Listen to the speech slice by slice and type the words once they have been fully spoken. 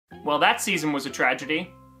Well, that season was a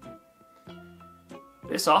tragedy.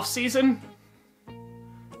 This offseason,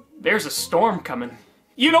 there's a storm coming.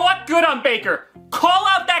 You know what? Good on Baker. Call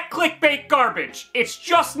out that clickbait garbage. It's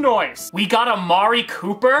just noise. We got Amari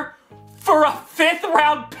Cooper for a 5th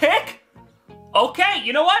round pick? Okay,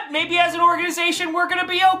 you know what? Maybe as an organization, we're gonna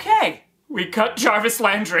be okay. We cut Jarvis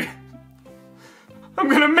Landry. I'm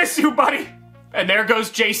gonna miss you, buddy. And there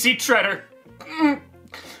goes JC Treader. It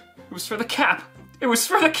was for the cap. It was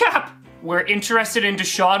for the cap. We're interested in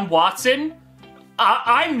Deshaun Watson.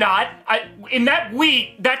 I'm not. In that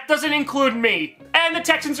that doesn't include me. And the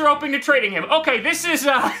Texans are open to trading him. Okay, this is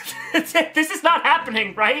this is not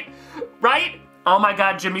happening, right? Right? Oh my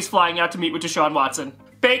God, Jimmy's flying out to meet with Deshaun Watson.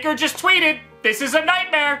 Baker just tweeted, this is a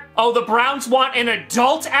nightmare. Oh, the Browns want an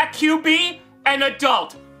adult at QB? An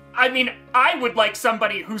adult. I mean, I would like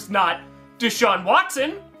somebody who's not Deshaun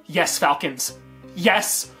Watson. Yes, Falcons.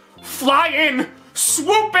 Yes. Fly in.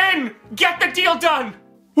 Swoop in. Get the deal done.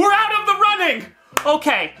 We're out of the running.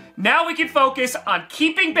 Okay, now we can focus on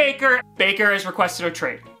keeping Baker. Baker has requested a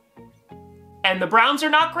trade. And the Browns are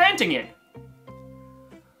not granting it.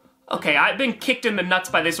 Okay, I've been kicked in the nuts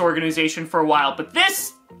by this organization for a while, but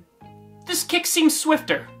this kick seems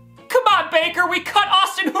swifter. Come on, Baker, we cut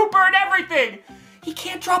Austin Hooper and everything. He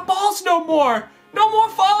can't drop balls no more. No more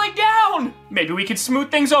falling down. Maybe we could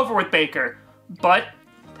smooth things over with Baker. But,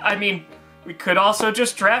 I mean, we could also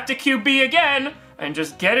just draft a QB again and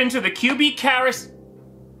just get into the QB carousel.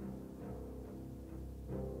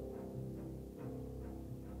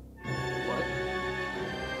 What?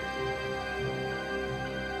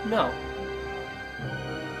 No.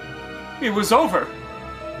 It was over.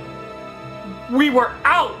 We were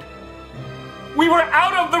out. We were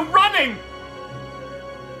out of the running.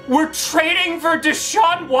 We're trading for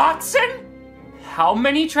Deshaun Watson? How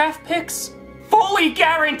many draft picks? Fully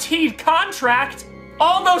guaranteed contract?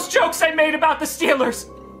 All those jokes I made about the Steelers.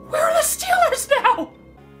 Where are the Steelers now?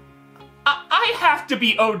 I have to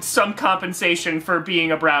be owed some compensation for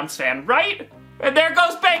being a Browns fan, right? And there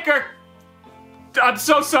goes Baker. I'm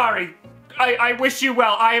so sorry. I wish you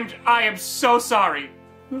well. I am so sorry.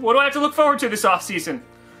 What do I have to look forward to this offseason?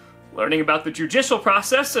 Learning about the judicial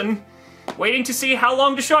process and waiting to see how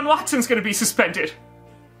long Deshaun Watson's gonna be suspended.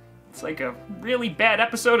 It's like a really bad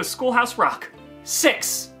episode of Schoolhouse Rock.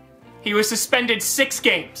 6. He was suspended 6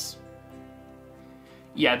 games.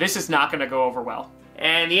 Yeah, this is not gonna go over well.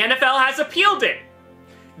 And the NFL has appealed it.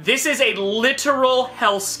 This is a literal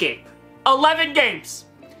hellscape. 11 games.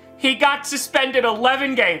 He got suspended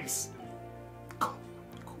 11 games.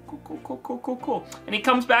 Cool. And he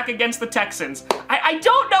comes back against the Texans. I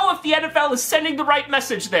don't know if the NFL is sending the right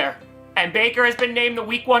message there. And Baker has been named the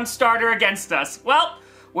Week 1 starter against us. Well,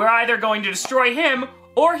 we're either going to destroy him,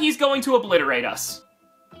 or he's going to obliterate us.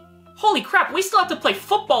 Holy crap, we still have to play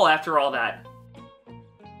football after all that.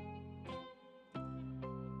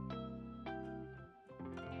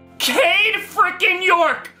 Cade frickin'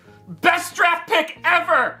 York! Best draft pick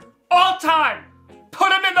ever! All time!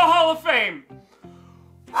 Put him in the Hall of Fame!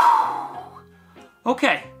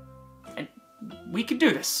 Okay. And we can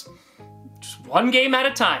do this. Just one game at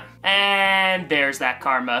a time. And there's that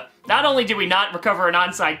karma. Not only did we not recover an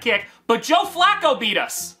onside kick, but Joe Flacco beat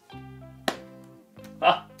us.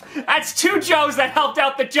 That's 2 Joes that helped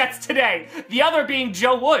out the Jets today. The other being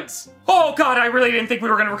Joe Woods. Oh God, I really didn't think we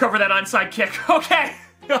were gonna recover that onside kick.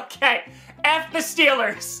 Okay. F the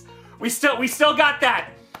Steelers. We still got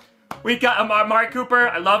that. We got Amari Cooper,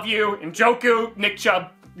 I love you, Njoku, Nick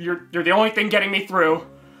Chubb. You're the only thing getting me through.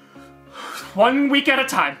 1 week at a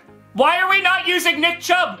time. Why are we not using Nick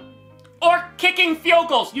Chubb? Or kicking field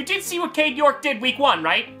goals? You did see what Cade York did week 1,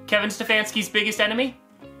 right? Kevin Stefanski's biggest enemy?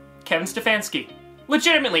 Kevin Stefanski.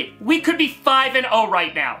 Legitimately, we could be 5-0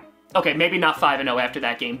 right now. Okay, maybe not 5-0 after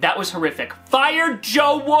that game. That was horrific. Fire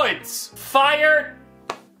Joe Woods. Fire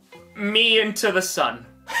me into the sun.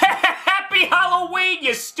 Happy Halloween,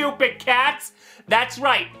 you stupid cats! That's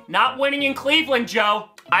right, not winning in Cleveland, Joe.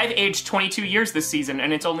 I've aged 22 years this season,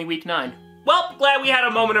 and it's only week 9. Well, glad we had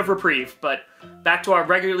a moment of reprieve, but back to our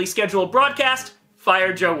regularly scheduled broadcast,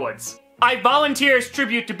 fire Joe Woods. I volunteer as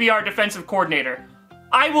tribute to be our defensive coordinator.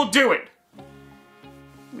 I will do it.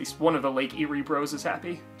 At least one of the Lake Erie bros is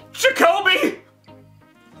happy. Jacoby!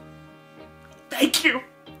 Thank you.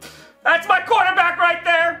 That's my quarterback right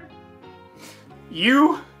there.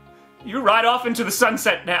 You ride off into the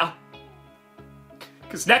sunset now.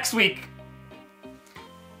 Because next week,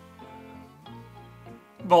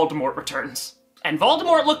 Voldemort returns. And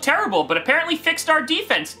Voldemort looked terrible, but apparently fixed our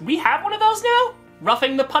defense. We have one of those now?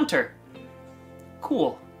 Roughing the punter.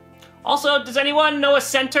 Cool. Also, does anyone know a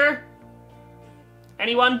center?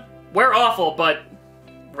 Anyone? We're awful, but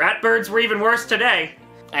Ratbirds were even worse today.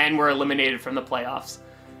 And we're eliminated from the playoffs.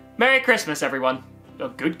 Merry Christmas, everyone. A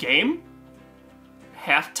good game?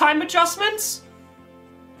 Halftime adjustments?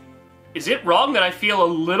 Is it wrong that I feel a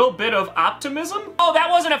little bit of optimism? Oh, that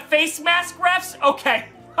wasn't a face mask, refs?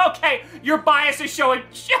 Okay, your bias is showing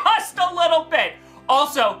just a little bit.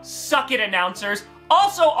 Also, suck it, announcers.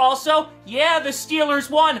 Also, yeah, the Steelers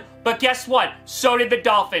won, but guess what? So did the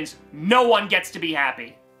Dolphins. No one gets to be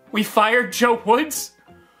happy. We fired Joe Woods?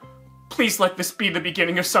 Please let this be the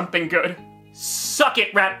beginning of something good. Suck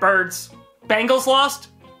it, Ratbirds. Bengals lost?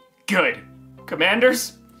 Good.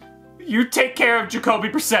 Commanders, you take care of Jacoby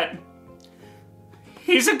Brissett.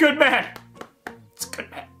 He's a good man. It's a good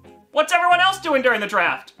man. What's everyone else doing during the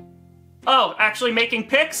draft? Oh, actually making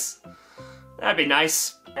picks? That'd be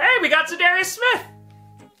nice. Hey, we got Zadarius Smith.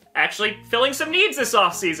 Actually filling some needs this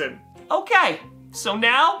offseason. Okay, so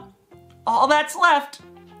now all that's left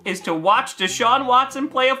is to watch Deshaun Watson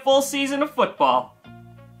play a full season of football.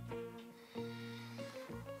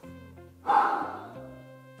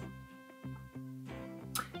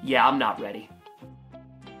 Yeah, I'm not ready.